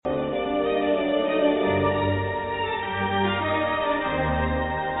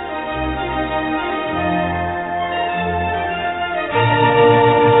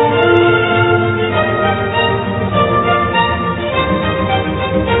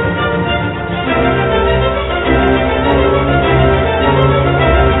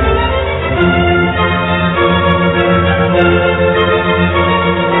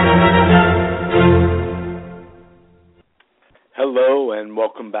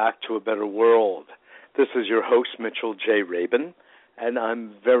back to A Better World. This is your host, Mitchell J. Rabin, and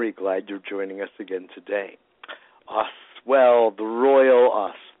I'm very glad you're joining us again today. Us, well, the royal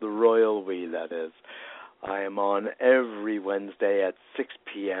us, the royal we, that is. I am on every Wednesday at 6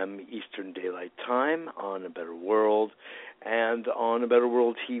 p.m. Eastern Daylight Time on A Better World, and on A Better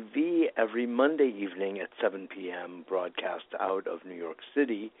World TV every Monday evening at 7 p.m., broadcast out of New York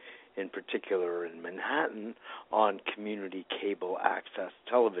City, in particular in Manhattan, on community cable access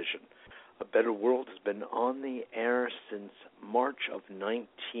television. A Better World has been on the air since March of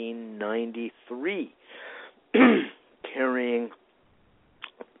 1993, carrying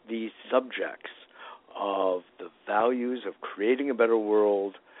these subjects of the values of creating a better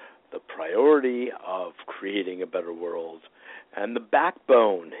world, the priority of creating a better world, and the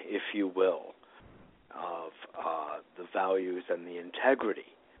backbone, if you will, of the values and the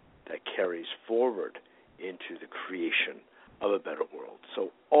integrity that carries forward into the creation of a better world.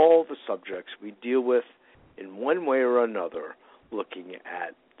 So all the subjects we deal with in one way or another, looking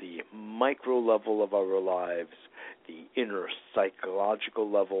at the micro level of our lives, the inner psychological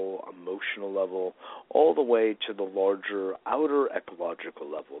level, emotional level, all the way to the larger outer ecological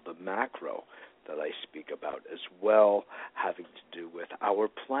level, the macro that I speak about as well, having to do with our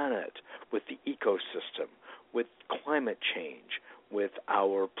planet, with the ecosystem, with climate change, with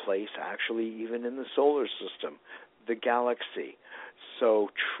our place actually even in the solar system, the galaxy.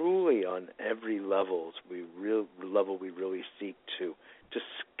 So truly on every level we really seek to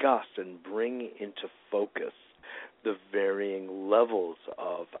discuss and bring into focus the varying levels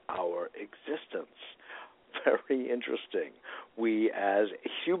of our existence. Very interesting. We as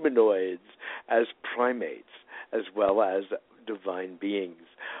humanoids, as primates, as well as divine beings,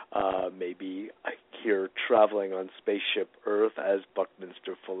 maybe here traveling on spaceship Earth, as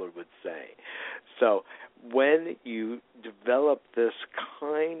Buckminster Fuller would say. So when you develop this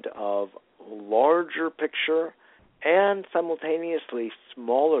kind of larger picture and simultaneously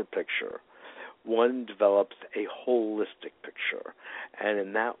smaller picture, one develops a holistic picture. And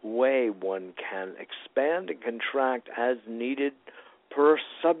in that way, one can expand and contract as needed per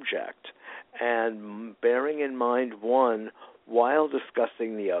subject, and bearing in mind one while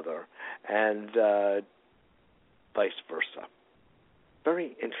discussing the other, and vice versa.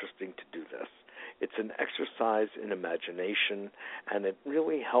 Very interesting to do this. It's an exercise in imagination, and it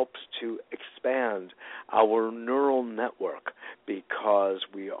really helps to expand our neural network because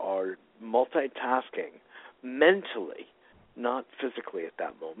we are multitasking mentally, not physically at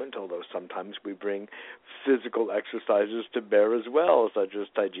that moment, although sometimes we bring physical exercises to bear as well, such as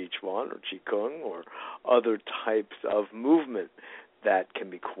Tai Chi Chuan or Qi Kung or other types of movement that can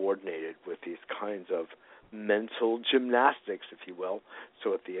be coordinated with these kinds of mental gymnastics, if you will.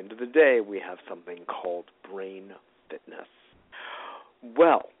 So at the end of the day, we have something called brain fitness.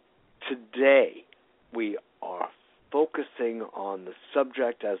 Well, today we are focusing on the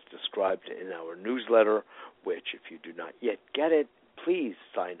subject as described in our newsletter, which if you do not yet get it, please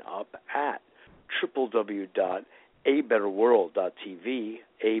sign up at www.abetterworld.tv,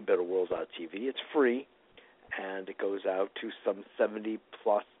 abetterworld.tv. It's free, and it goes out to some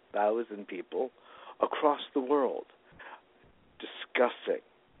 70,000+ people across the world, discussing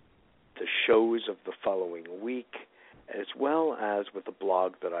the shows of the following week, as well as with a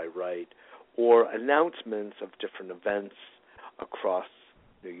blog that I write, or announcements of different events across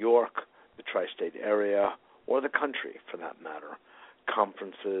New York, the tri-state area, or the country for that matter,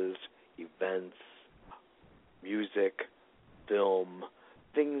 conferences, events, music, film,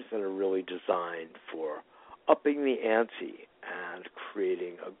 things that are really designed for upping the ante and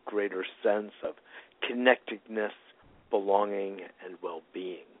creating a greater sense of connectedness, belonging, and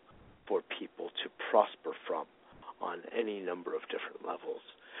well-being for people to prosper from on any number of different levels.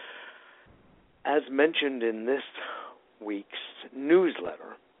 As mentioned in this week's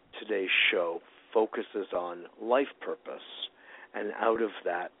newsletter, today's show focuses on life purpose, and out of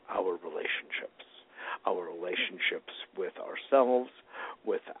that, our relationships with ourselves,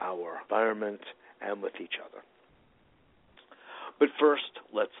 with our environment, and with each other. But first,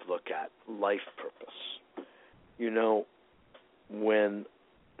 let's look at life purpose. You know, when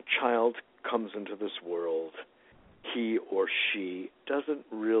a child comes into this world, he or she doesn't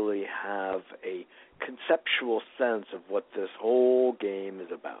really have a conceptual sense of what this whole game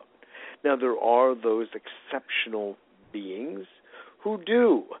is about. Now, there are those exceptional beings who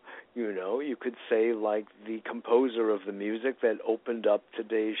do. You know, you could say like the composer of the music that opened up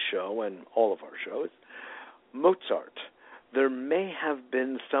today's show and all of our shows, Mozart. There may have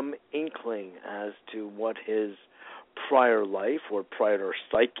been some inkling as to what his prior life or prior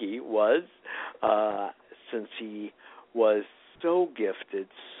psyche was, since he was so gifted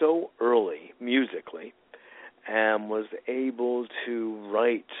so early musically and was able to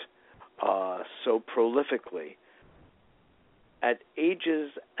write so prolifically at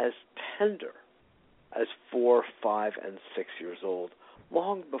ages as tender as 4, 5, and 6 years old,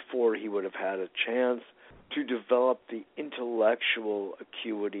 long before he would have had a chance to develop the intellectual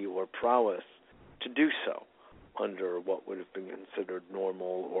acuity or prowess to do so under what would have been considered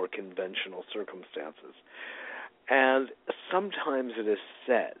normal or conventional circumstances. And sometimes it is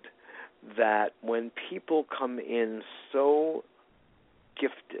said that when people come in so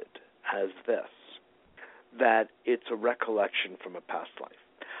gifted as this, that it's a recollection from a past life.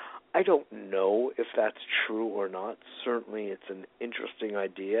 I don't know if that's true or not. Certainly it's an interesting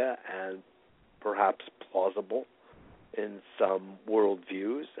idea and perhaps plausible in some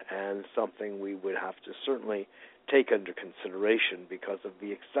worldviews, and something we would have to certainly take under consideration because of the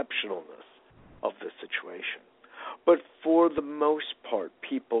exceptionalness of the situation. But for the most part,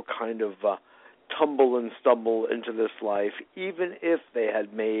 people kind of tumble and stumble into this life, even if they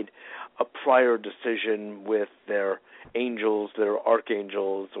had made a prior decision with their angels, their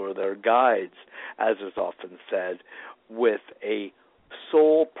archangels, or their guides, as is often said, with a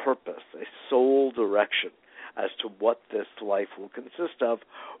sole purpose, a sole direction as to what this life will consist of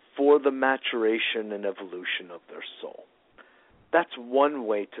for the maturation and evolution of their soul. That's one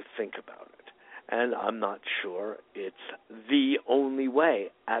way to think about it, and I'm not sure it's the only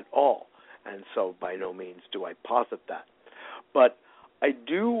way at all, and so by no means do I posit that. But I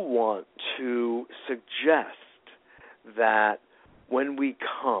do want to suggest that when we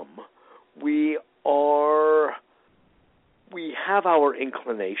come, we have our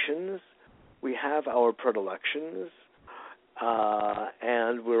inclinations, we have our predilections,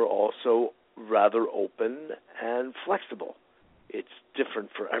 and we're also rather open and flexible. It's different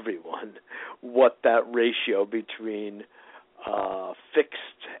for everyone what that ratio between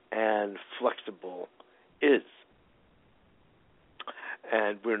fixed and flexible is.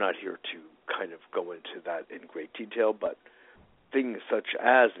 And we're not here to kind of go into that in great detail, but things such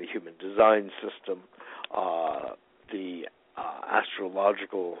as the human design system, the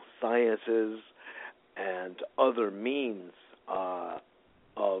astrological sciences, and other means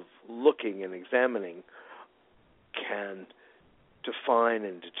of looking and examining can define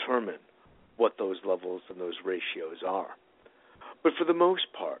and determine what those levels and those ratios are. But for the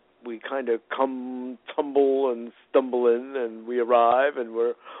most part, we kind of tumble and stumble in, and we arrive, and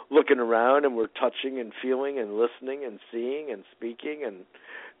we're looking around, and we're touching and feeling and listening and seeing and speaking and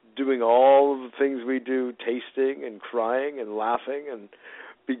doing all of the things we do, tasting and crying and laughing and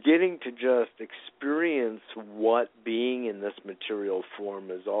beginning to just experience what being in this material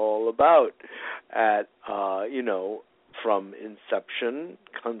form is all about at, from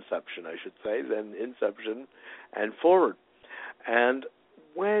conception, I should say, then inception and forward. And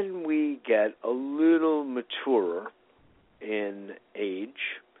when we get a little maturer in age,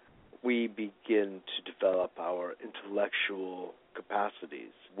 we begin to develop our intellectual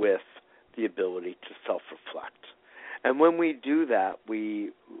capacities with the ability to self-reflect. And when we do that,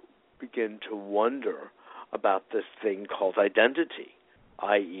 we begin to wonder about this thing called identity,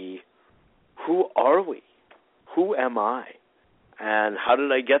 i.e., who are we? Who am I? And how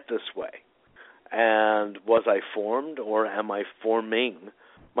did I get this way? And was I formed, or am I forming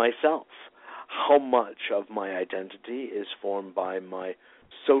myself? How much of my identity is formed by my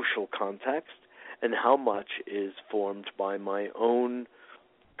social context, and how much is formed by my own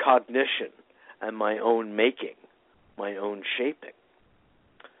cognition and my own making, my own shaping?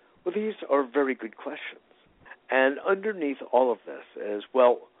 Well, these are very good questions. And underneath all of this is,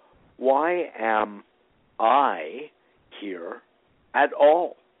 well, why am I here at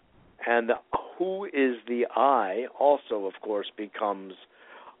all? And who is the I also, of course, becomes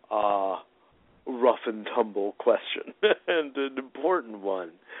a rough and tumble question and an important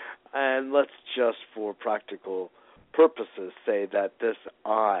one. And let's just, for practical purposes, say that this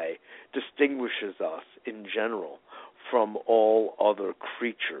I distinguishes us in general from all other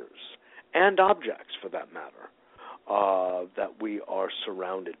creatures and objects, for that matter, that we are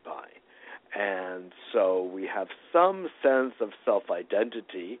surrounded by. And so we have some sense of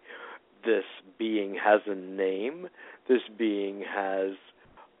self-identity. This being has a name. This being has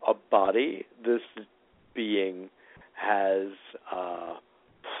a body. This being has a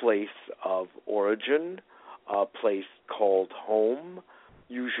place of origin, a place called home,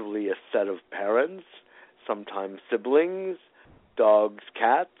 usually a set of parents, sometimes siblings, dogs,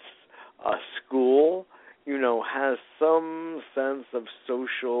 cats, a school, has some sense of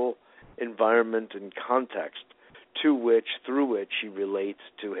social environment and context through which he relates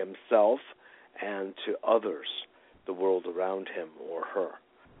to himself and to others. the world around him or her.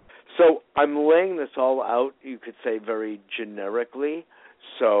 So I'm laying this all out, you could say, very generically,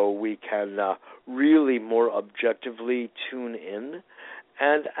 so we can really more objectively tune in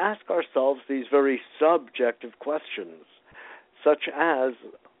and ask ourselves these very subjective questions, such as,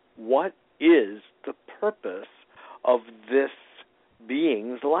 what is the purpose of this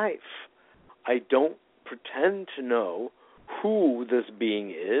being's life? I don't pretend to know who this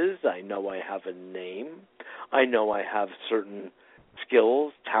being is. I know I have a name. I know I have certain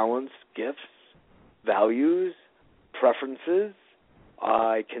skills, talents, gifts, values, preferences.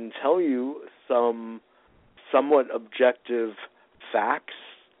 I can tell you some somewhat objective facts,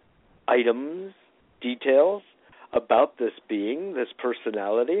 items, details about this being, this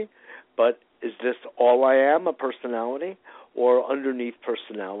personality, but is this all I am, a personality? Or underneath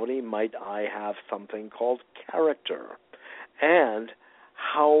personality, might I have something called character? And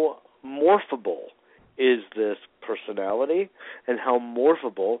how morphable is this personality, and how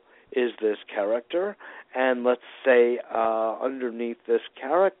morphable is this character? And let's say underneath this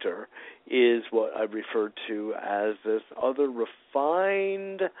character is what I refer to as this other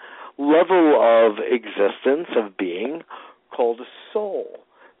refined level of existence, of being, called a soul,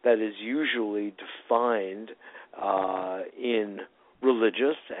 that is usually defined in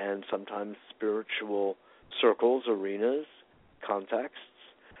religious and sometimes spiritual circles, arenas, contexts,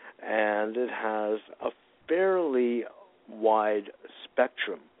 and it has a fairly wide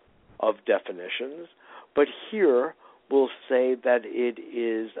spectrum of definitions, but here we'll say that it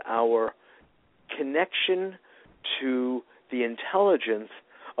is our connection to the intelligence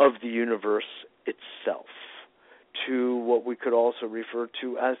of the universe itself, to what we could also refer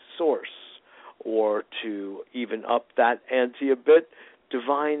to as source, or to even up that ante a bit,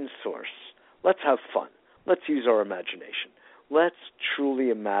 divine source. Let's have fun. Let's use our imagination. Let's truly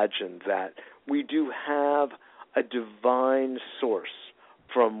imagine that we do have a divine source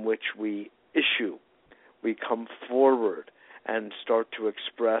from which we issue. We come forward and start to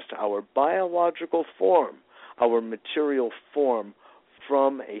express our biological form, our material form,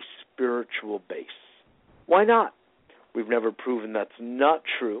 from a spiritual base. Why not? We've never proven that's not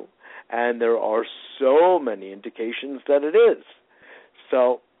true, and there are so many indications that it is.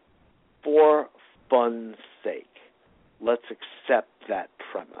 So, for fun's sake, let's accept that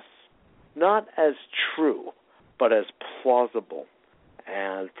premise. Not as true, but as plausible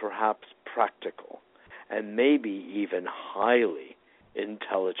and perhaps practical, and maybe even highly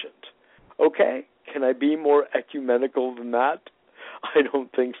intelligent. Okay, can I be more ecumenical than that? I don't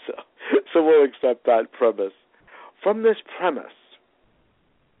think so. So we'll accept that premise. From this premise,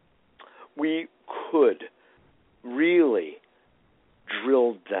 we could really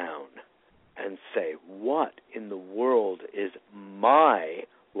drill down and say, what in the world is my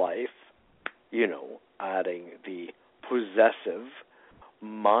life, adding the possessive,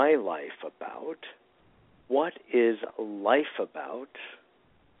 my life about? What is life about?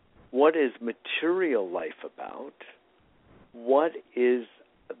 What is material life about? What is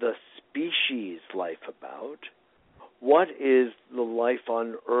the species life about? What is the life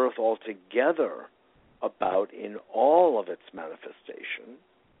on Earth altogether about in all of its manifestation?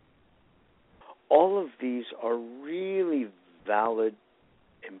 All of these are really valid,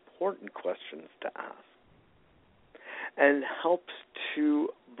 important questions to ask, and helps to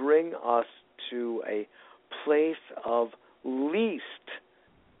bring us to a place of least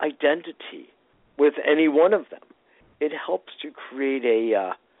identity with any one of them. It helps to create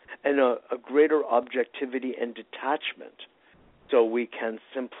a greater objectivity and detachment, so we can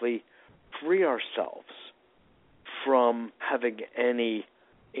simply free ourselves from having any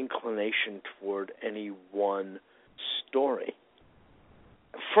inclination toward any one story,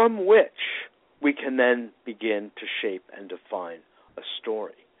 from which we can then begin to shape and define a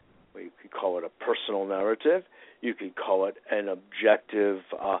story. You could call it a personal narrative. You could call it an objective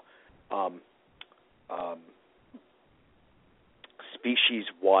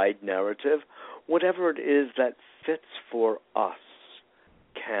species-wide narrative. Whatever it is that fits for us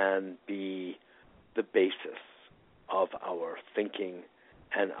can be the basis of our thinking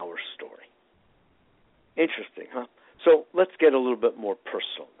and our story. Interesting, huh? So let's get a little bit more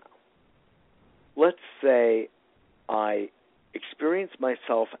personal now. Let's say I experience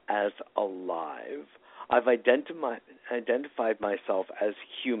myself as alive. I've identified myself as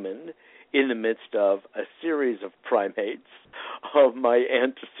human in the midst of a series of primates, of my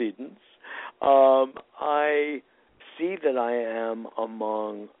antecedents. I see that I am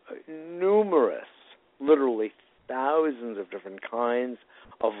among numerous, literally thousands of different kinds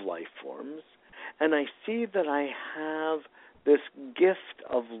of life forms, and I see that I have this gift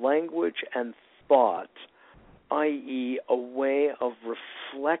of language and thought i.e., a way of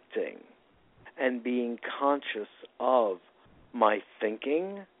reflecting and being conscious of my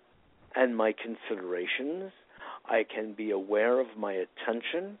thinking and my considerations. I can be aware of my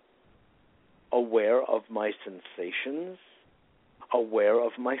attention, aware of my sensations, aware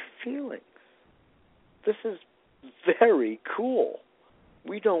of my feelings. This is very cool.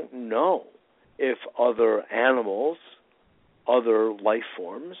 We don't know if other animals, other life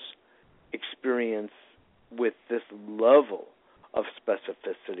forms, experience with this level of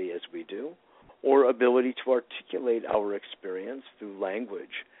specificity as we do, or ability to articulate our experience through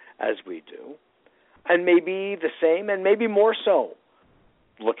language as we do, and maybe the same and maybe more so.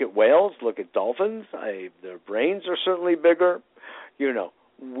 Look at whales, look at dolphins. Their brains are certainly bigger.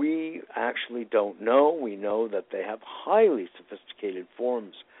 We actually don't know. We know that they have highly sophisticated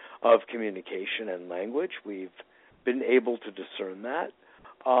forms of communication and language. We've been able to discern that.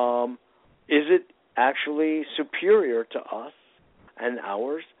 Is it actually superior to us and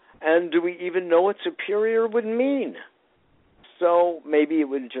ours? And do we even know what superior would mean? So maybe it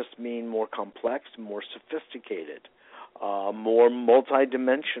would just mean more complex, more sophisticated, more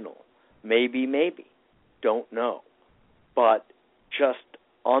multidimensional. Maybe. Don't know. But just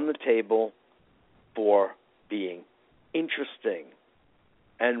on the table for being interesting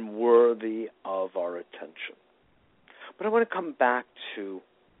and worthy of our attention. But I want to come back to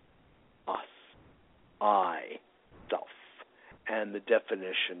us, I, self, and the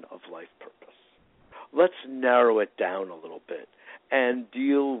definition of life purpose. Let's narrow it down a little bit and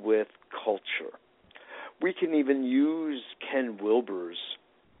deal with culture. We can even use Ken Wilber's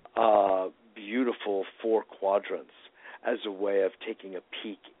beautiful 4 quadrants as a way of taking a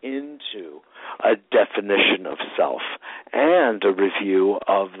peek into a definition of self and a review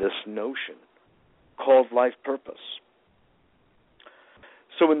of this notion called life purpose.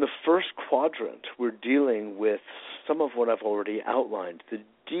 So in the first quadrant, we're dealing with some of what I've already outlined, the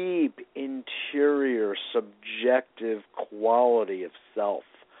deep, interior, subjective quality of self,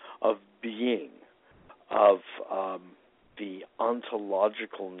 of being, of the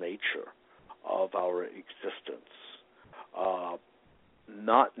ontological nature of our existence.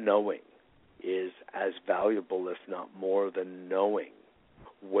 Not knowing is as valuable, if not more, than knowing,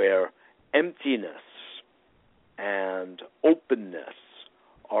 where emptiness and openness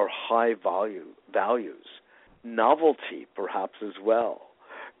are high values. Novelty, perhaps, as well.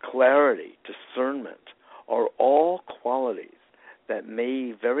 Clarity, discernment are all qualities that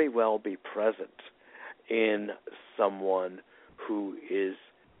may very well be present in someone who is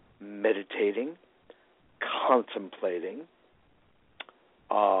meditating, contemplating,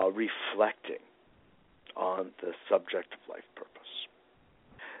 reflecting on the subject of life purpose.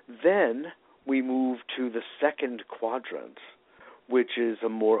 Then we move to the second quadrant, which is a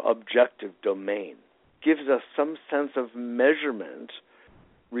more objective domain. Gives us some sense of measurement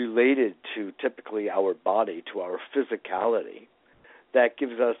related to typically our body, to our physicality, that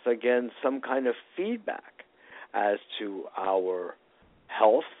gives us, again, some kind of feedback as to our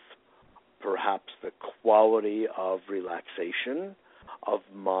health, perhaps the quality of relaxation, of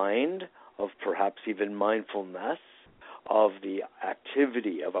mind, of perhaps even mindfulness, of the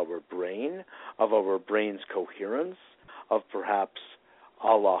activity of our brain's coherence, of perhaps a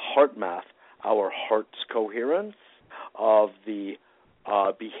la heart math, our heart's coherence, of the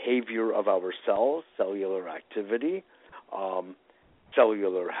behavior of our cells, cellular activity,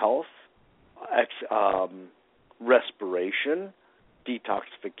 cellular health, respiration,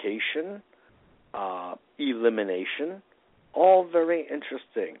 detoxification, elimination, all very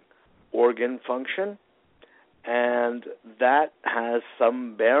interesting. Organ function, and that has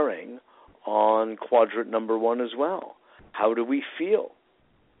some bearing on quadrant number 1 as well. How do we feel?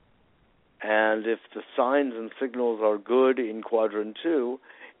 And if the signs and signals are good in quadrant 2,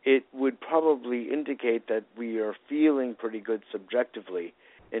 it would probably indicate that we are feeling pretty good subjectively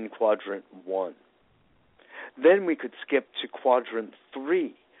in quadrant 1. Then we could skip to quadrant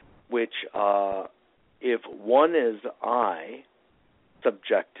 3, which if 1 is I,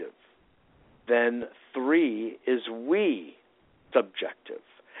 subjective, then 3 is we, subjective.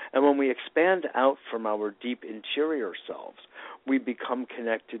 And when we expand out from our deep interior selves, we become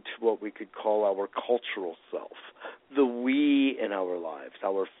connected to what we could call our cultural self, the we in our lives,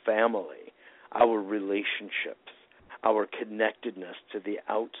 our family, our relationships, our connectedness to the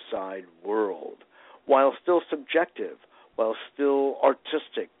outside world, while still subjective, while still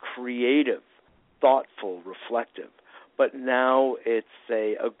artistic, creative, thoughtful, reflective. But now it's,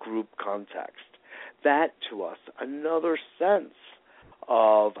 say, a group context. That, to us, another sense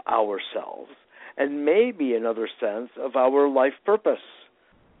of ourselves, and maybe another sense of our life purpose.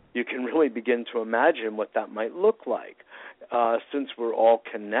 you can really begin to imagine what that might look like. Since we're all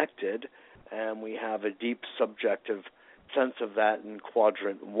connected and we have a deep subjective sense of that in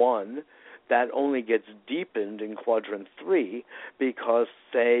quadrant 1, that only gets deepened in quadrant 3 because,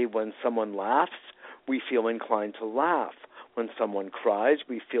 say, when someone laughs, we feel inclined to laugh. When someone cries,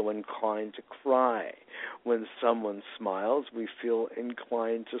 we feel inclined to cry. When someone smiles, we feel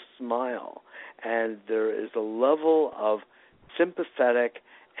inclined to smile. And there is a level of sympathetic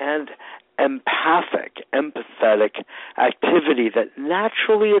and empathetic activity that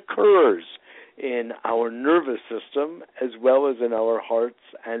naturally occurs in our nervous system as well as in our hearts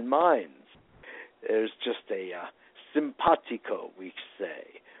and minds. There's just a simpatico, we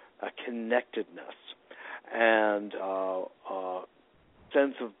say, a connectedness and a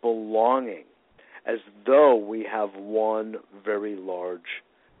sense of belonging, as though we have one very large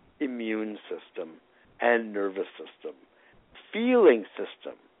immune system and nervous system, feeling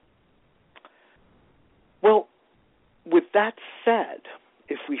system. Well, with that said,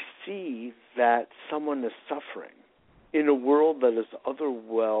 if we see that someone is suffering in a world that is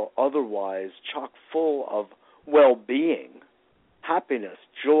otherwise chock full of well-being, happiness,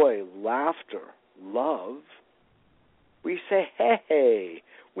 joy, laughter, love, we say, hey,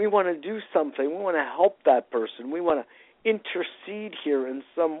 we want to do something. We want to help that person. We want to intercede here in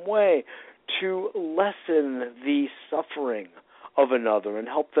some way to lessen the suffering of another and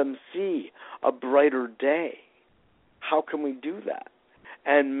help them see a brighter day. How can we do that?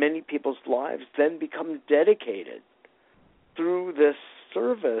 And many people's lives then become dedicated through this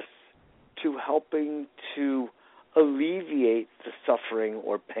service to helping to alleviate the suffering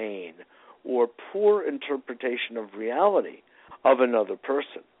or pain or poor interpretation of reality of another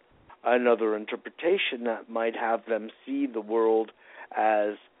person. Another interpretation that might have them see the world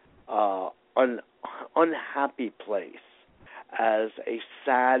as an unhappy place, as a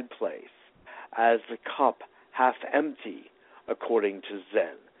sad place, as the cup half empty, according to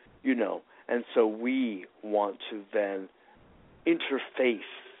Zen, And so we want to then interface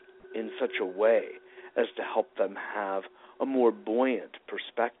in such a way as to help them have a more buoyant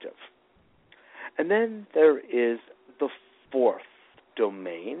perspective. And then there is the fourth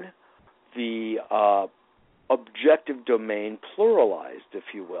domain, the objective domain pluralized, if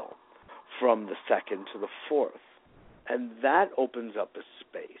you will, from the second to the fourth. And that opens up a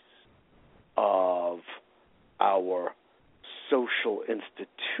space of our social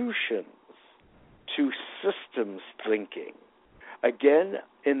institutions to systems thinking. Again,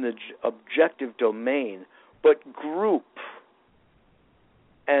 in the objective domain, but group.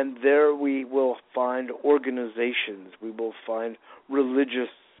 And there we will find organizations, we will find religious,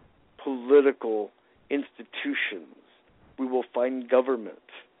 political institutions, we will find government,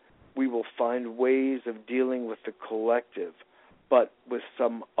 we will find ways of dealing with the collective, but with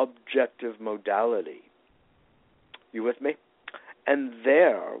some objective modality. You with me? And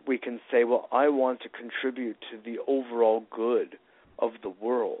there we can say, well, I want to contribute to the overall good of the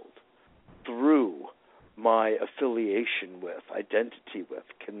world through my affiliation with, identity with,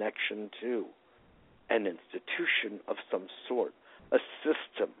 connection to an institution of some sort, a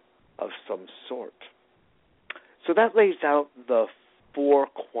system of some sort. So that lays out the four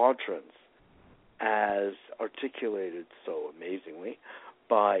quadrants as articulated so amazingly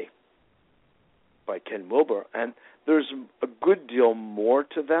by Ken Wilber. And there's a good deal more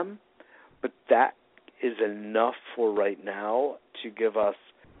to them, but that is enough for right now to give us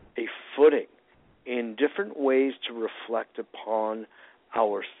a footing in different ways to reflect upon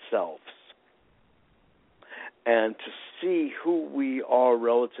ourselves and to see who we are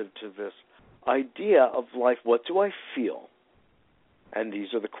relative to this idea of life. What do I feel? And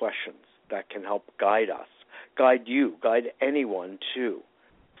these are the questions that can help guide us, guide you, guide anyone to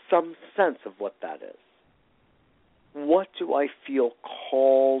some sense of what that is. What do I feel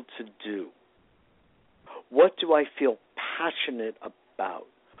called to do? What do I feel passionate about?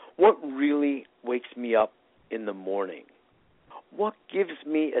 What really wakes me up in the morning? What gives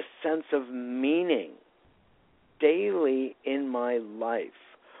me a sense of meaning daily in my life?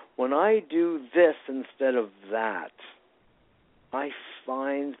 When I do this instead of that, I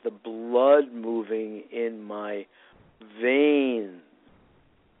find the blood moving in my veins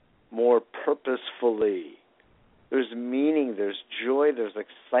more purposefully. There's meaning, there's joy, there's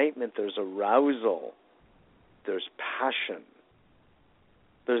excitement, there's arousal, there's passion.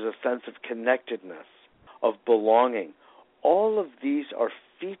 There's a sense of connectedness, of belonging. All of these are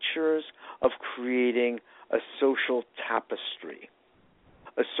features of creating a social tapestry,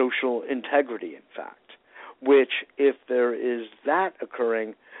 a social integrity, in fact, which, if there is that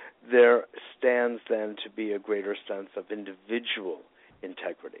occurring, there stands then to be a greater sense of individual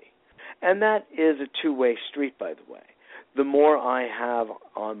integrity. And that is a two-way street, by the way. The more I have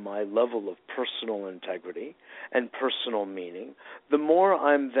on my level of personal integrity and personal meaning, the more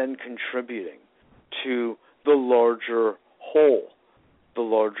I'm then contributing to the larger whole, the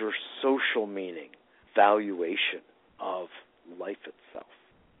larger social meaning, valuation of life itself.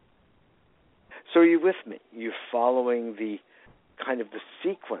 So are you with me? You're following the kind of the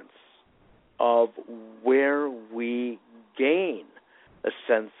sequence of where we gain a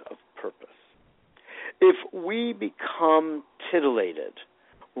sense of purpose. If we become titillated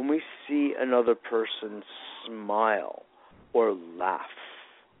when we see another person smile or laugh,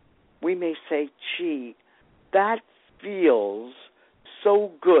 we may say, gee, that feels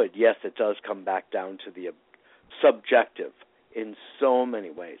so good. Yes, it does come back down to the subjective in so many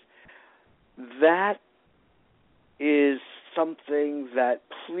ways. That is something that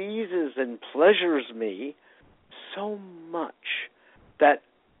pleases and pleasures me so much that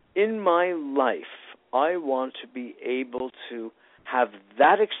in my life I want to be able to have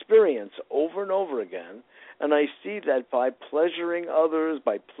that experience over and over again, and I see that by pleasuring others,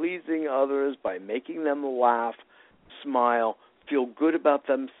 by pleasing others, by making them laugh, smile, feel good about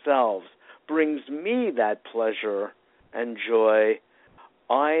themselves, brings me that pleasure and joy.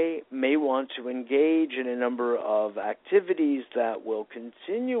 I may want to engage in a number of activities that will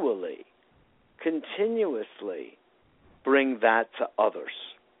continuously bring that to others.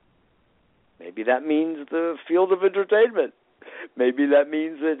 Maybe that means the field of entertainment. Maybe that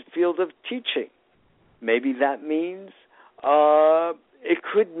means the field of teaching. Maybe that means it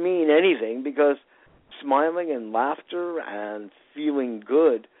could mean anything, because smiling and laughter and feeling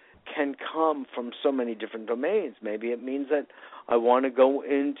good can come from so many different domains. Maybe it means that I want to go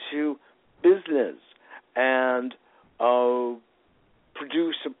into business and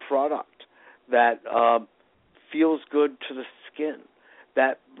produce a product that feels good to the skin,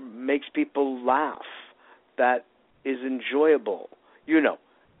 that makes people laugh, that is enjoyable,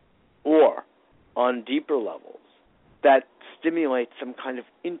 or on deeper levels, that stimulates some kind of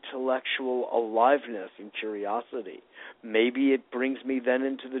intellectual aliveness and curiosity. Maybe it brings me then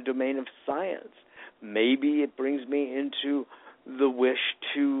into the domain of science. Maybe it brings me into the wish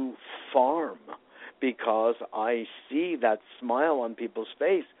to farm, because I see that smile on people's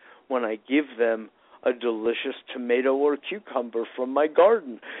face when I give them a delicious tomato or cucumber from my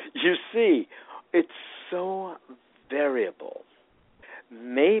garden. You see, it's so variable.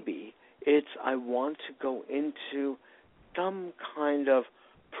 Maybe it's I want to go into some kind of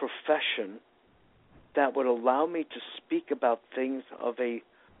profession that would allow me to speak about things of a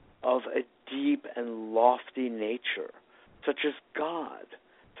deep and lofty nature, such as God,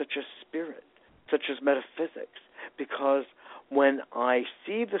 such as spirit, such as metaphysics. Because when I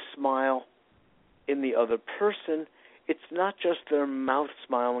see the smile in the other person, it's not just their mouth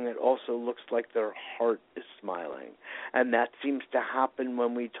smiling, it also looks like their heart is smiling. And that seems to happen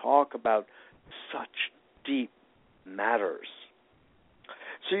when we talk about such deep matters.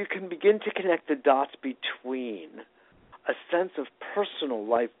 So you can begin to connect the dots between a sense of personal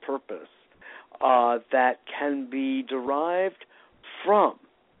life purpose that can be derived from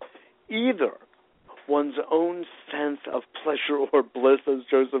either one's own sense of pleasure or bliss, as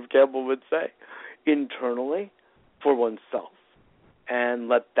Joseph Campbell would say, internally for oneself, and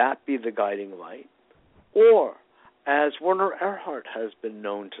let that be the guiding light. Or, as Werner Erhard has been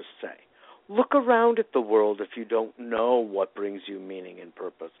known to say, look around at the world if you don't know what brings you meaning and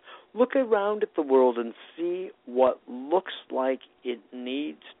purpose. Look around at the world and see what looks like it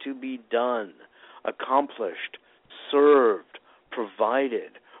needs to be done, accomplished, served,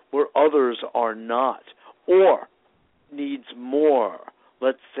 provided, where others are not, or needs more,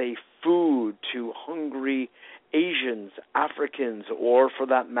 let's say food to hungry Asians, Africans, or for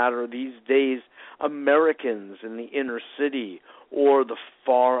that matter these days, Americans in the inner city or the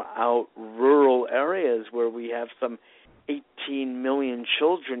far out rural areas where we have some 18 million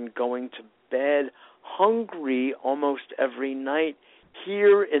children going to bed hungry almost every night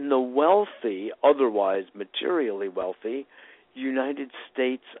here in the wealthy, otherwise materially wealthy, United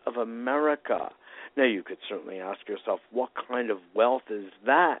States of America. Now, you could certainly ask yourself, what kind of wealth is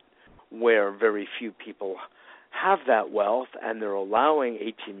that, where very few people have that wealth and they're allowing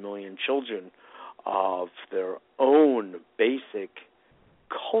 18 million children of their own basic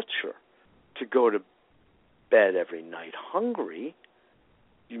culture to go to bed every night hungry?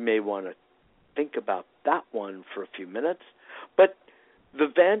 You may want to think about that one for a few minutes. But the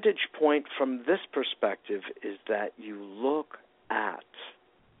vantage point from this perspective is that you look at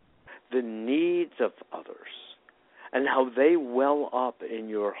the needs of others and how they well up in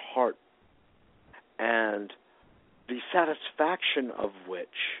your heart and the satisfaction of which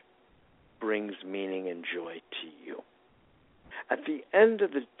brings meaning and joy to you. At the end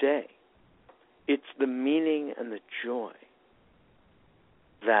of the day, it's the meaning and the joy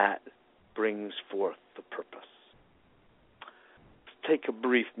that brings forth the purpose. Let's take a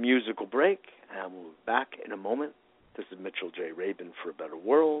brief musical break, and we'll be back in a moment. This is Mitchell J. Rabin for a Better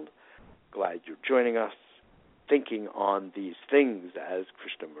World. Glad you're joining us, thinking on these things, as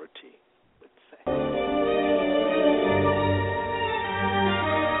Krishnamurti would say.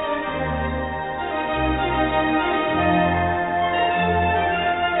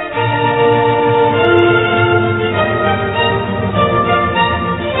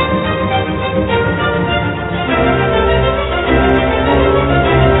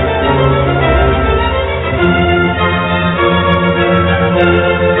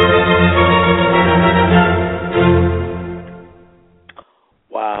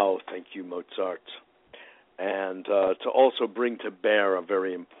 Mozart, and to also bring to bear a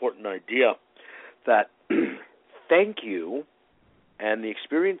very important idea that thank you and the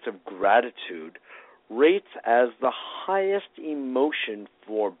experience of gratitude rates as the highest emotion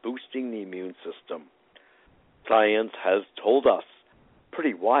for boosting the immune system. Science has told us.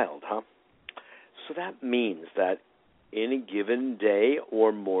 Pretty wild, huh? So that means that in a given day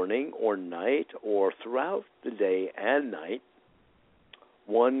or morning or night or throughout the day and night,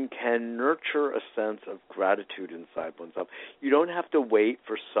 one can nurture a sense of gratitude inside oneself. You don't have to wait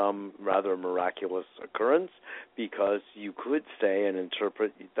for some rather miraculous occurrence, because you could say and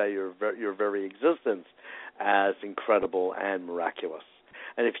interpret that your very existence as incredible and miraculous.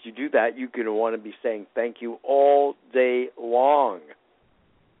 And if you do that, you're going to want to be saying thank you all day long.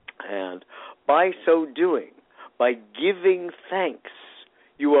 And by so doing, by giving thanks,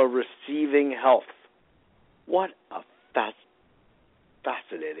 you are receiving health. What a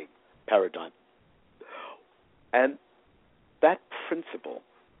fascinating paradigm. And that principle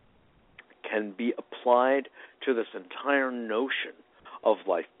can be applied to this entire notion of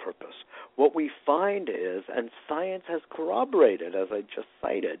life purpose. What we find is, and science has corroborated, as I just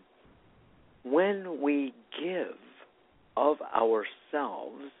cited, when we give of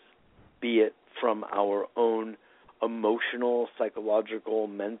ourselves, be it from our own emotional, psychological,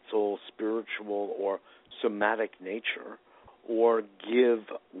 mental, spiritual, or somatic nature, or give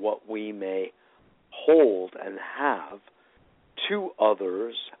what we may hold and have to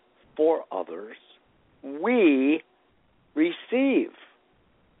others, for others, we receive.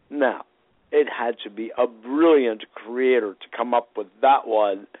 Now, it had to be a brilliant creator to come up with that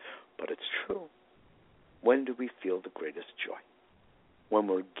one, but it's true. When do we feel the greatest joy? When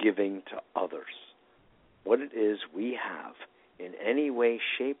we're giving to others what it is we have in any way,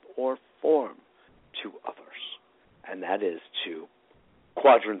 shape, or form to others. And that is to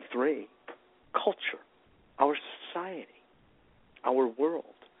quadrant 3, culture, our society, our world,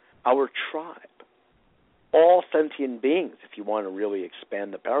 our tribe, all sentient beings, if you want to really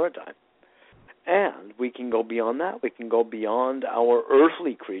expand the paradigm. And we can go beyond that. We can go beyond our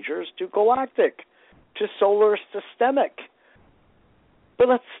earthly creatures to galactic, to solar systemic. But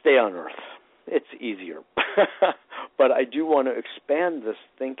let's stay on Earth. It's easier. But I do want to expand this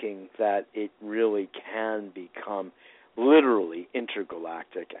thinking that it really can become literally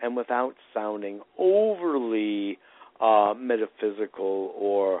intergalactic, and without sounding overly metaphysical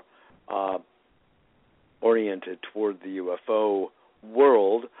or oriented toward the UFO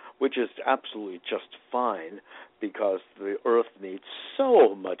world, which is absolutely just fine because the Earth needs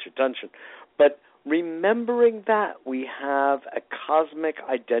so much attention. But remembering that we have a cosmic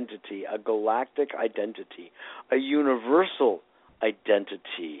identity, a galactic identity, a universal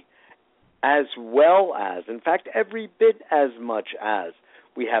identity, as well as, in fact, every bit as much as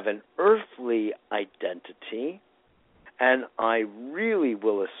we have an earthly identity, and I really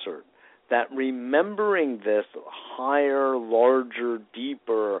will assert that remembering this higher, larger,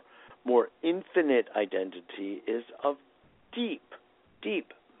 deeper, more infinite identity is of deep,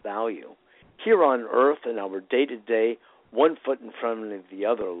 deep value. Here on Earth, in our day-to-day, one foot in front of the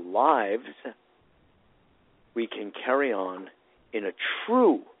other lives, we can carry on in a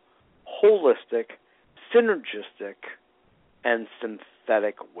true, holistic, synergistic, and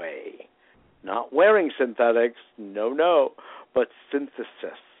synthetic way. Not wearing synthetics, no, but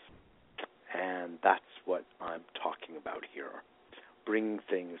synthesis. And that's what I'm talking about here. Bringing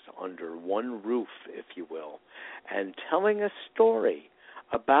things under one roof, if you will, and telling a story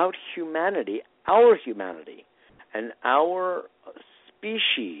about humanity, and our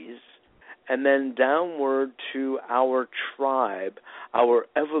species, and then downward to our tribe, our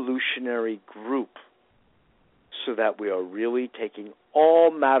evolutionary group, so that we are really taking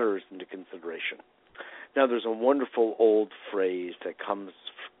all matters into consideration. Now, there's a wonderful old phrase that comes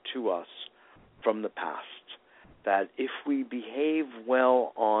to us from the past, that if we behave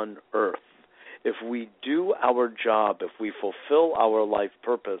well on earth, if we do our job, if we fulfill our life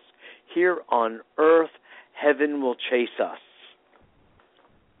purpose here on earth, heaven will chase us.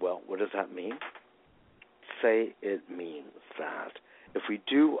 Well, what does that mean? Say it means that if we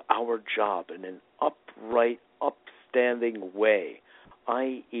do our job in an upright, upstanding way,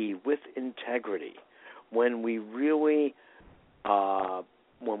 i.e. with integrity, when we really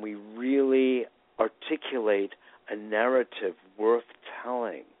articulate a narrative worth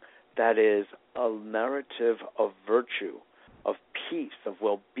telling, that is a narrative of virtue, of peace, of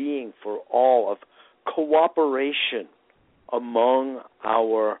well-being for all, of cooperation among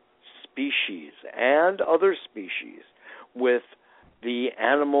our species and other species, with the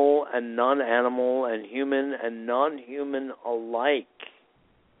animal and non-animal and human and non-human alike.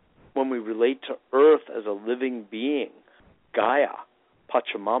 When we relate to Earth as a living being, Gaia,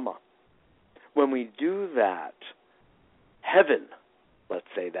 Pachamama, when we do that, heaven, let's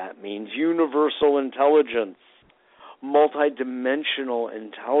say that means universal intelligence, multidimensional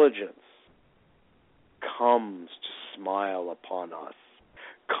intelligence, comes to smile upon us,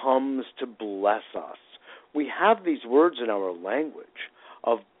 comes to bless us. We have these words in our language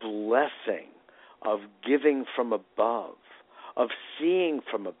of blessing, of giving from above, of seeing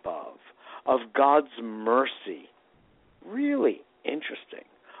from above, of God's mercy. Really interesting.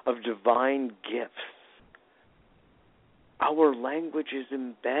 Of divine gifts. Our language is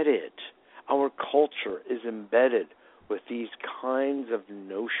embedded. Our culture is embedded with these kinds of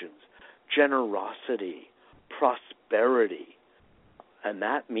notions. Generosity, prosperity. And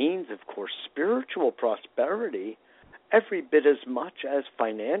that means, of course, spiritual prosperity every bit as much as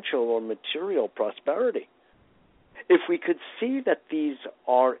financial or material prosperity. If we could see that these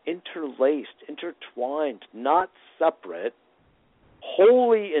are interlaced, intertwined, not separate,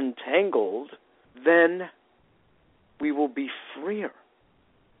 wholly entangled, then we will be freer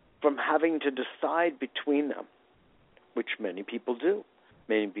from having to decide between them, which many people do.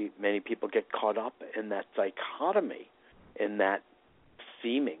 Many people get caught up in that dichotomy, in that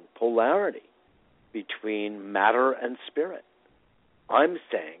seeming polarity between matter and spirit. I'm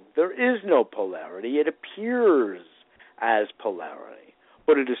saying there is no polarity. It appears as polarity,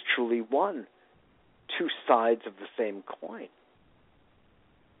 but it is truly one, two sides of the same coin.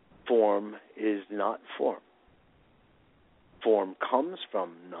 Form is not form. Form comes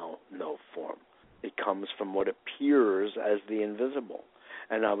from no form. It comes from what appears as the invisible.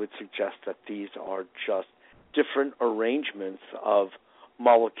 And I would suggest that these are just different arrangements of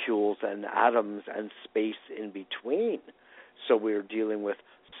molecules and atoms and space in between. So we're dealing with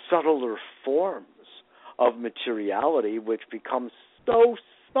subtler forms of materiality, which becomes so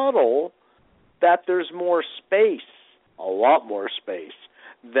subtle that there's more space, a lot more space,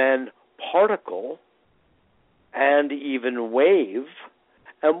 than particle and even wave.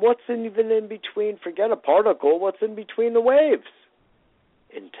 And what's even in between? Forget a particle. What's in between the waves?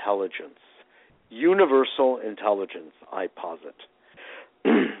 Intelligence. Universal intelligence, I posit.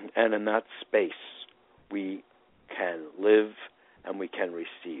 And in that space, we can live and we can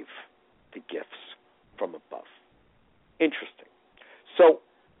receive the gifts from above. Interesting. So,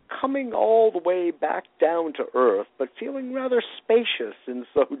 coming all the way back down to earth, but feeling rather spacious in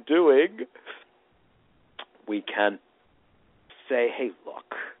so doing, we can say, hey,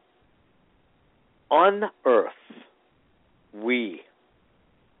 look, on earth, we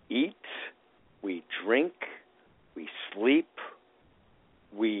eat, we drink, we sleep,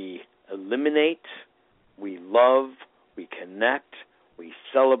 we eliminate, we love, we connect, we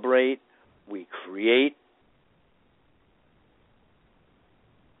celebrate, we create,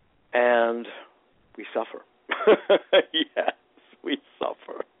 and we suffer. Yes, we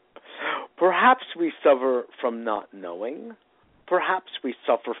suffer. Perhaps we suffer from not knowing. Perhaps we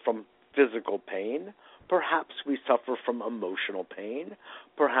suffer from physical pain. Perhaps we suffer from emotional pain.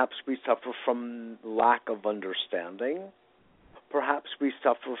 Perhaps we suffer from lack of understanding. Perhaps we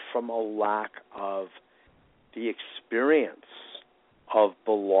suffer from a lack of the experience of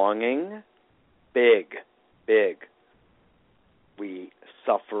belonging. Big. We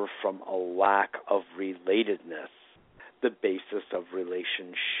suffer from a lack of relatedness, the basis of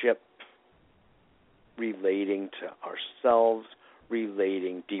relationship, relating to ourselves,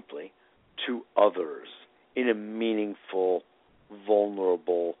 relating deeply to others in a meaningful,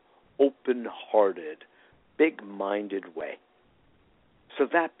 vulnerable, open-hearted, big-minded way. So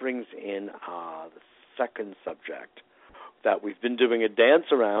that brings in the second subject that we've been doing a dance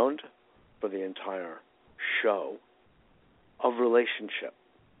around for the entire show, of relationship.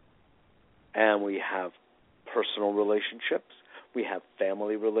 And we have personal relationships, we have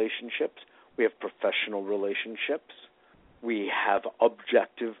family relationships, we have professional relationships, we have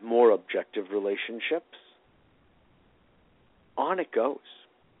more objective relationships. On it goes.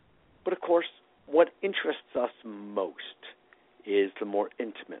 But of course, what interests us most is the more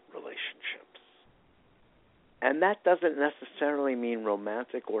intimate relationships. And that doesn't necessarily mean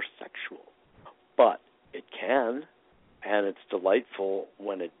romantic or sexual, but it can, and it's delightful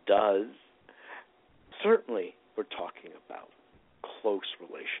when it does. Certainly, we're talking about close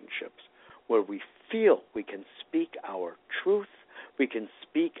relationships where we feel we can speak our truth, we can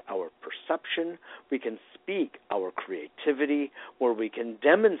speak our perception, we can speak our creativity, where we can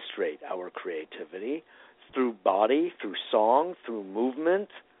demonstrate our creativity through body, through song, through movement,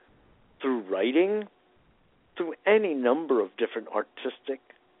 through writing, through any number of different artistic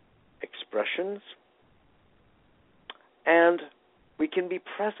expressions. And we can be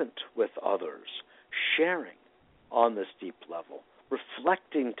present with others, sharing on this deep level,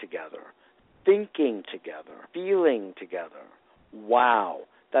 reflecting together, thinking together, feeling together. Wow,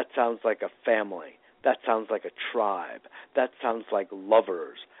 that sounds like a family. That sounds like a tribe. That sounds like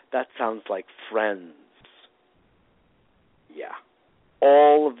lovers. That sounds like friends. Yeah,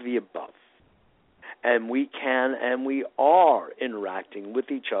 all of the above. And we can and we are interacting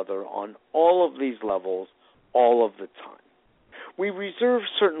with each other on all of these levels all of the time. We reserve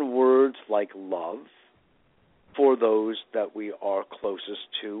certain words like love for those that we are closest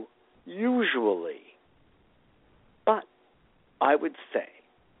to, usually. But I would say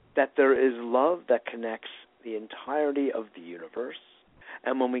that there is love that connects the entirety of the universe.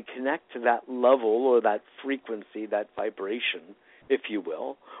 And when we connect to that level or that frequency, that vibration, if you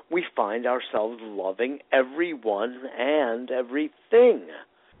will, we find ourselves loving everyone and everything.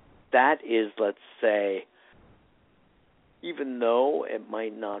 That is, let's say, even though it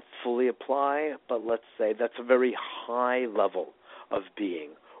might not fully apply, but let's say that's a very high level of being.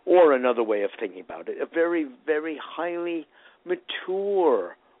 Or another way of thinking about it, a very, very highly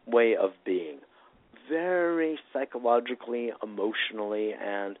mature way of being. Very psychologically, emotionally,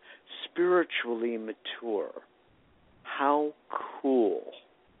 and spiritually mature. How cool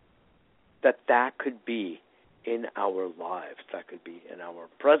that could be in our lives. That could be in our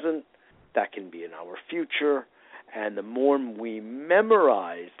present. That can be in our future. And the more we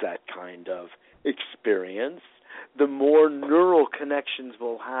memorize that kind of experience, the more neural connections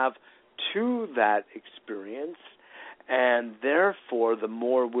we'll have to that experience. And therefore, the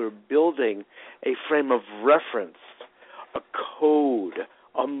more we're building a frame of reference, a code,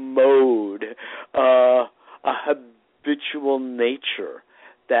 a mode, a habitual nature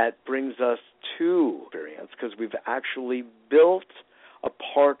that brings us to experience, because we've actually built a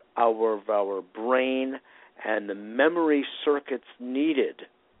part of our brain and the memory circuits needed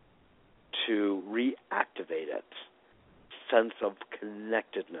to reactivate it. Sense of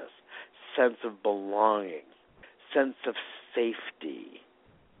connectedness, sense of belonging, sense of safety,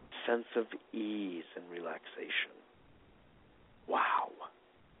 sense of ease and relaxation. Wow.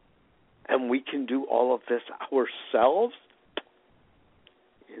 And we can do all of this ourselves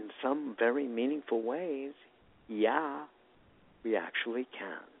in some very meaningful ways. Yeah, we actually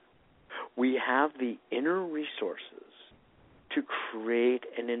can. We have the inner resources to create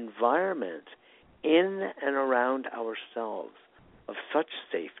an environment in and around ourselves of such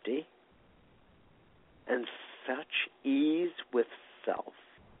safety and such ease with self,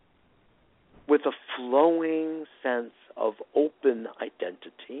 with a flowing sense of open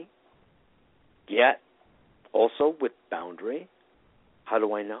identity, yet also with boundary. How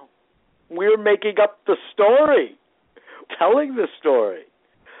do I know? We're making up the story, telling the story.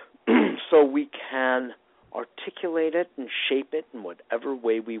 So we can articulate it and shape it in whatever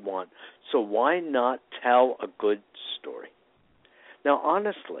way we want. So why not tell a good story? Now,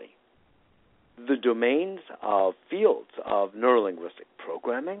 honestly, the domains of fields of neurolinguistic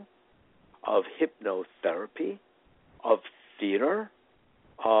programming, of hypnotherapy, of theater,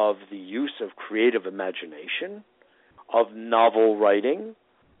 of the use of creative imagination, of novel writing,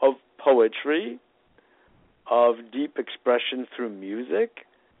 of poetry, of deep expression through music,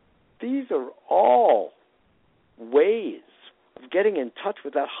 these are all ways of getting in touch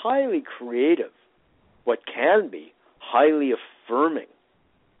with that highly creative, what can be highly affirming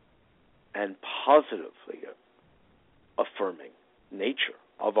and positively affirming nature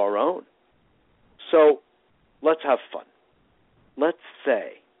of our own. So let's have fun. Let's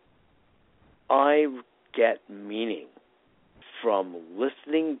say I get meaning from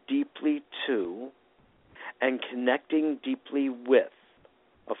listening deeply to and connecting deeply with,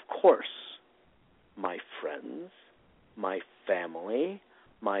 of course, my friends, my family,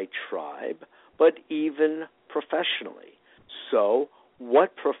 my tribe, even professionally. So,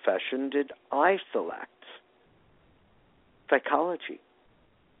 what profession did I select? Psychology,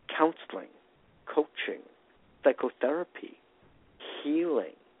 counseling, coaching, psychotherapy,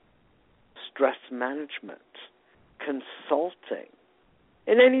 healing, stress management, consulting,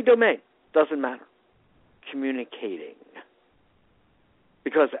 in any domain, doesn't matter. Communicating.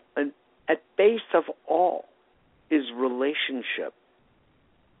 Because at base of all is relationship.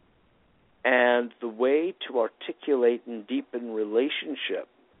 And the way to articulate and deepen relationship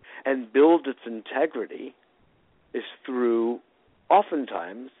and build its integrity is through,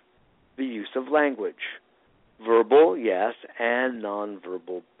 oftentimes, the use of language. Verbal, yes, and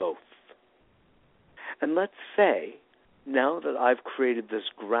nonverbal, both. And let's say, now that I've created this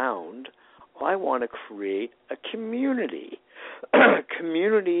ground, I want to create a community, a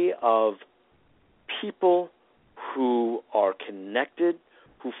community of people who are connected,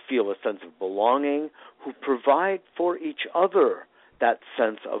 who feel a sense of belonging, who provide for each other that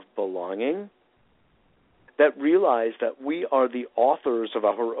sense of belonging, that realize that we are the authors of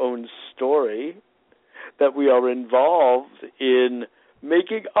our own story, that we are involved in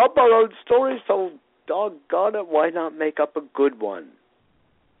making up our own story, so doggone it, why not make up a good one?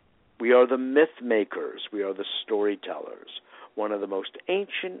 We are the myth makers. We are the storytellers. One of the most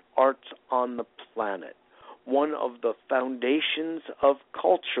ancient arts on the planet. One of the foundations of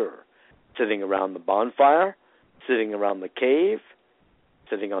culture. Sitting around the bonfire, sitting around the cave,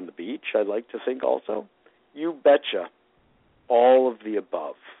 sitting on the beach, I'd like to think also. You betcha. All of the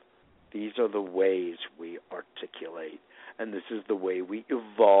above. These are the ways we articulate. And this is the way we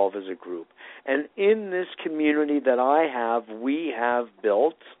evolve as a group. And in this community that we have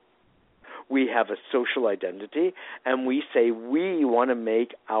built, we have a social identity, and we say we want to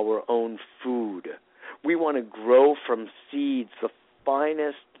make our own food. We want to grow from seeds the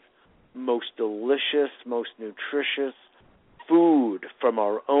finest, most delicious, most nutritious food from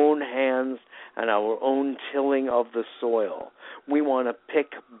our own hands and our own tilling of the soil. We want to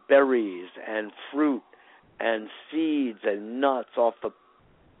pick berries and fruit and seeds and nuts off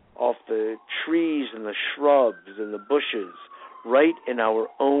the trees and the shrubs and the bushes right in our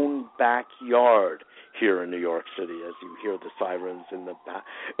own backyard here in New York City, as you hear the sirens in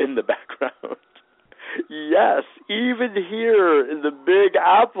the background. Yes, even here in the Big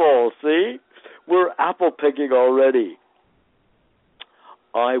Apple, see? We're apple picking already.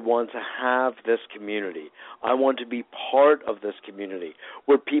 I want to have this community. I want to be part of this community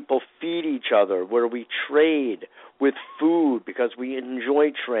where people feed each other, where we trade with food because we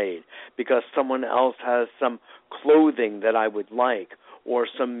enjoy trade, because someone else has some clothing that I would like, or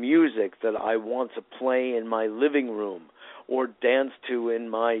some music that I want to play in my living room or dance to in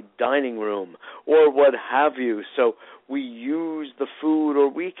my dining room or what have you. So we use the food, or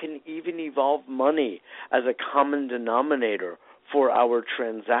we can even evolve money as a common denominator for our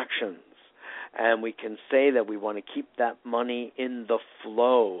transactions. And we can say that we want to keep that money in the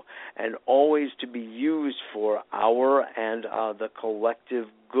flow and always to be used for our and the collective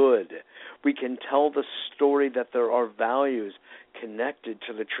good. We can tell the story that there are values connected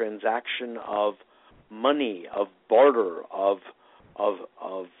to the transaction of money, of barter, of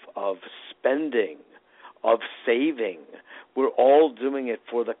spending, of saving. We're all doing it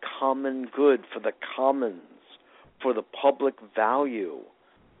for the common good, for the commons, for the public value.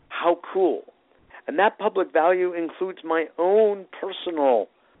 How cool. And that public value includes my own personal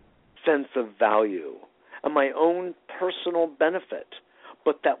sense of value and my own personal benefit,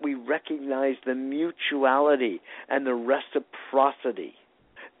 but that we recognize the mutuality and the reciprocity,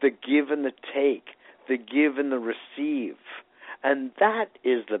 the give and the take, the give and the receive. And that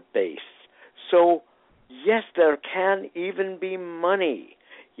is the base. So, yes, there can even be money.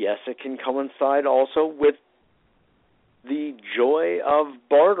 Yes, it can coincide also with the joy of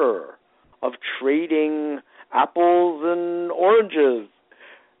barter, of trading apples and oranges.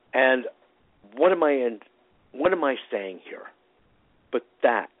 And what am I saying here? But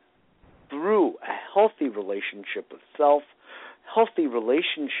that through a healthy relationship with self, healthy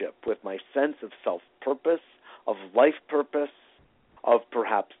relationship with my sense of self-purpose, of life purpose, of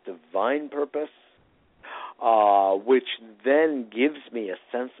perhaps divine purpose, which then gives me a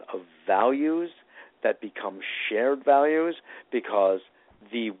sense of values that become shared values, because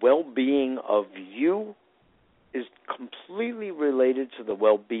the well-being of you is completely related to the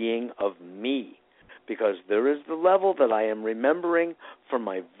well-being of me, because there is the level that I am remembering from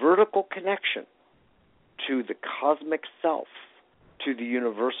my vertical connection to the cosmic self, to the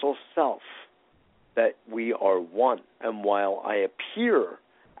universal self, that we are one. And while I appear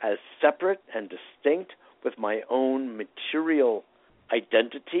as separate and distinct with my own material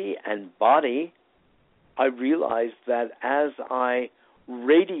identity and body, I realize that as I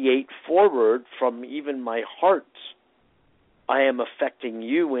radiate forward from even my heart, I am affecting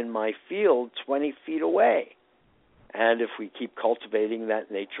you in my field 20 feet away. And if we keep cultivating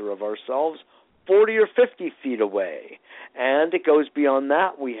that nature of ourselves, 40 or 50 feet away. And it goes beyond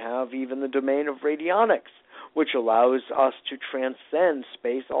that. We have even the domain of radionics, which allows us to transcend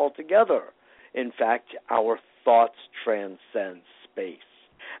space altogether. In fact, our thoughts transcend space.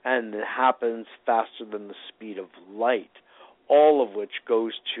 And it happens faster than the speed of light, all of which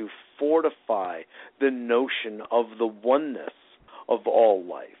goes to fortify the notion of the oneness of all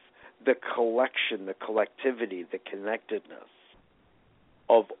life, the collection, the collectivity, the connectedness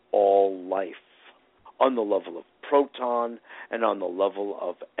of all life on the level of proton and on the level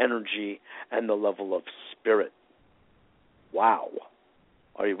of energy and the level of spirit. Wow.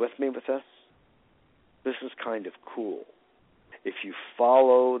 Are you with me with this? This is kind of cool. If you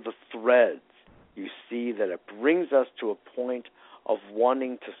follow the threads, you see that it brings us to a point of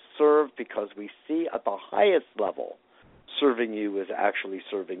wanting to serve, because we see at the highest level, serving you is actually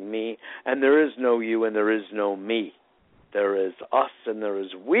serving me, and there is no you and there is no me. There is us and there is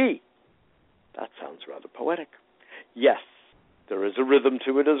we. That sounds rather poetic. Yes, there is a rhythm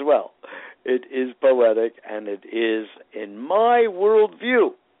to it as well. It is poetic, and it is, in my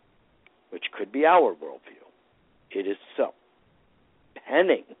worldview, which could be our worldview, it is so.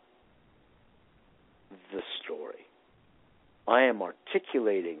 Penning the story. I am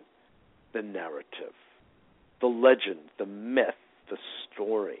articulating the narrative, the legend, the myth, the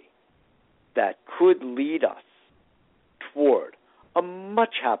story that could lead us toward a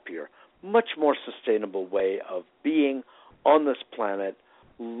much happier, much more sustainable way of being on this planet,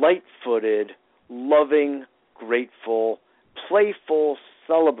 light-footed, loving, grateful, playful,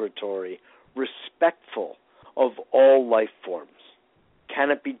 celebratory, respectful of all life forms. Can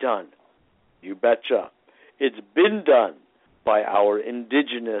it be done? You betcha. It's been done by our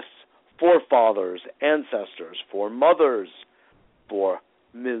indigenous forefathers, ancestors, foremothers, for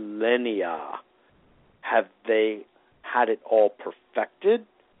millennia. Have they had it all perfected?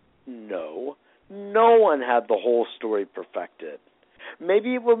 No. No one had the whole story perfected.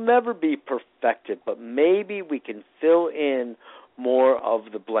 Maybe it will never be perfected, but maybe we can fill in more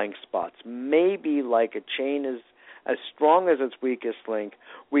of the blank spots. Maybe, like a chain is as strong as its weakest link,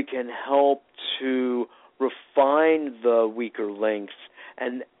 we can help to refine the weaker links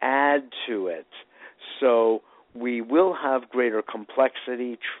and add to it. So we will have greater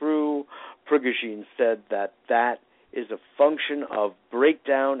complexity. True, Prigogine said that is a function of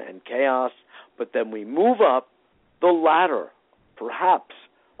breakdown and chaos, but then we move up the ladder, perhaps,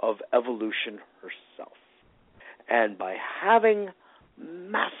 of evolution herself. And by having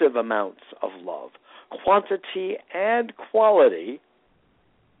massive amounts of love, quantity and quality,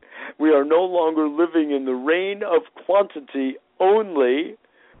 we are no longer living in the reign of quantity only,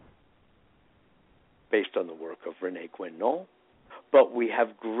 based on the work of René Guénon, but we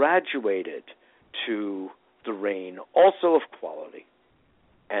have graduated to the reign also of quality,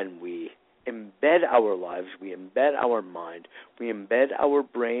 and we embed our lives, we embed our mind, we embed our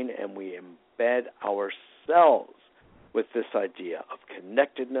brain, and we embed ourselves with this idea of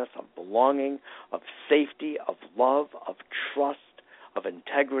connectedness, of belonging, of safety, of love, of trust, of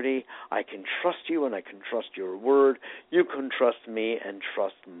integrity. I can trust you and I can trust your word. You can trust me and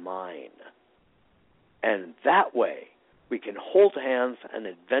trust mine. And that way, we can hold hands and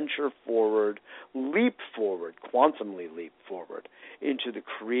adventure forward, leap forward, quantumly leap forward into the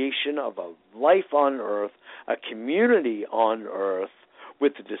creation of a life on Earth, a community on Earth,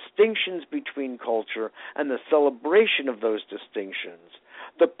 with the distinctions between culture and the celebration of those distinctions.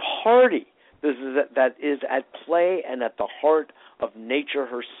 The party that is at play and at the heart of nature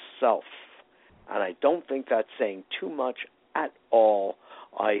herself. And I don't think that's saying too much at all.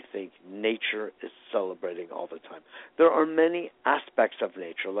 I think nature is celebrating all the time. There are many aspects of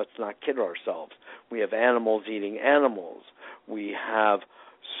nature. Let's not kid ourselves. We have animals eating animals. We have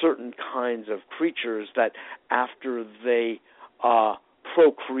certain kinds of creatures that after they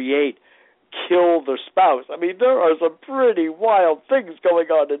procreate, kill their spouse. I mean, there are some pretty wild things going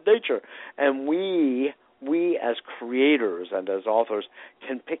on in nature. And we as creators and as authors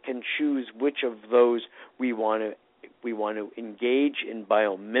can pick and choose which of those we want to engage in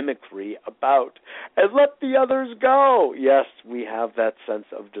biomimicry about and let the others go. Yes, we have that sense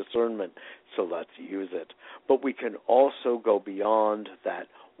of discernment, so let's use it. But we can also go beyond that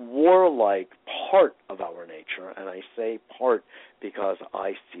warlike part of our nature, and I say part because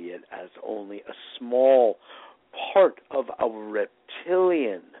I see it as only a small part of our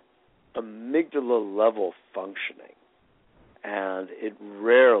reptilian amygdala level functioning, and it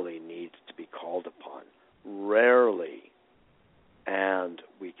rarely needs to be called upon rarely. And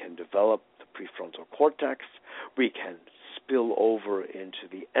we can develop the prefrontal cortex. We can spill over into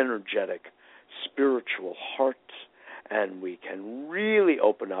the energetic spiritual heart, and we can really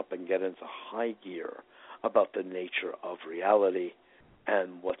open up and get into high gear about the nature of reality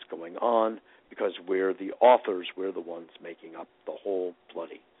and what's going on, because we're the authors, we're the ones making up the whole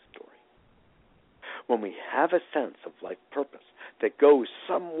bloody story. When we have a sense of life purpose that goes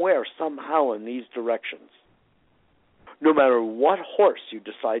somewhere, somehow in these directions, no matter what horse you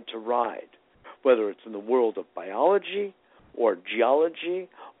decide to ride, whether it's in the world of biology or geology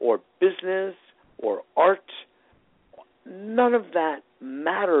or business or art, none of that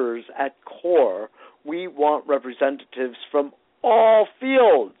matters at core. We want representatives from all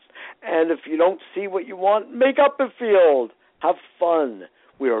fields. And if you don't see what you want, make up a field. Have fun.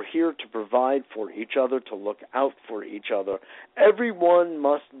 We are here to provide for each other, to look out for each other. Everyone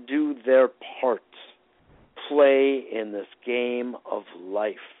must do their part. Play in this game of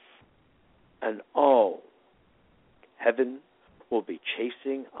life. And heaven will be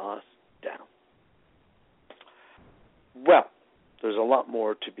chasing us down. Well, there's a lot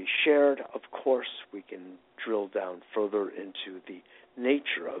more to be shared. Of course, we can drill down further into the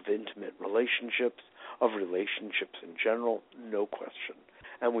nature of intimate relationships, of relationships in general, no question.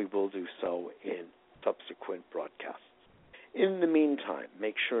 And we will do so in subsequent broadcasts. In the meantime,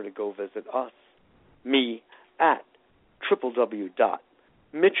 make sure to go visit us, me, at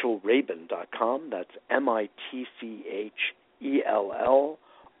www.mitchellrabin.com. That's MITCHELLRAB,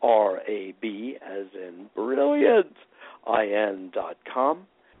 as in brilliant, IN.com.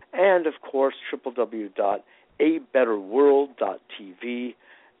 And, of course, www.abetterworld.tv.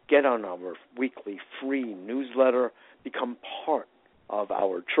 Get on our weekly free newsletter. Become part of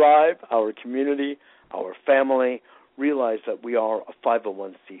our tribe, our community, our family. Realize that we are a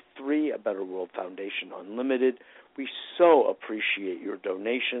 501c3, a Better World Foundation Unlimited. We so appreciate your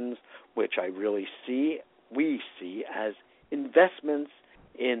donations, which we see as investments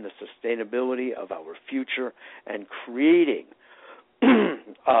in the sustainability of our future and creating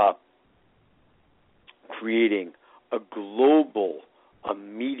a global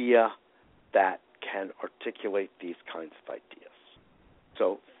media that can articulate these kinds of ideas.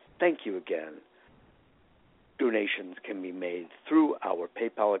 So thank you again. Donations can be made through our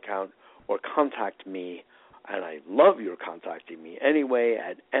PayPal account or contact me, and I love your contacting me anyway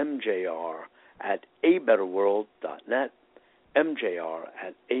at mjr@abetterworld.net,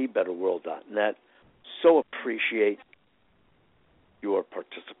 mjr@abetterworld.net. So appreciate your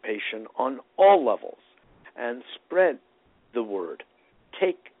participation on all levels, and spread the word.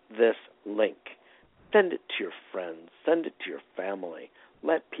 Take this link. Send it to your friends. Send it to your family.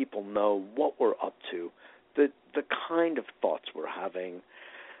 Let people know what we're up to, the kind of thoughts we're having,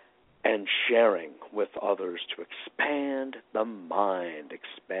 and sharing with others to expand the mind,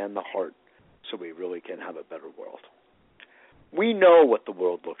 expand the heart, so we really can have a better world. We know what the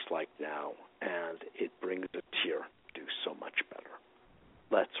world looks like now, and it brings a tear to do so much better.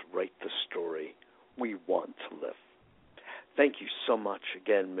 Let's write the story we want to live. Thank you so much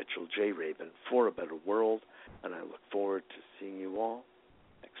again, Mitchell J. Rabin, for a better world, and I look forward to seeing you all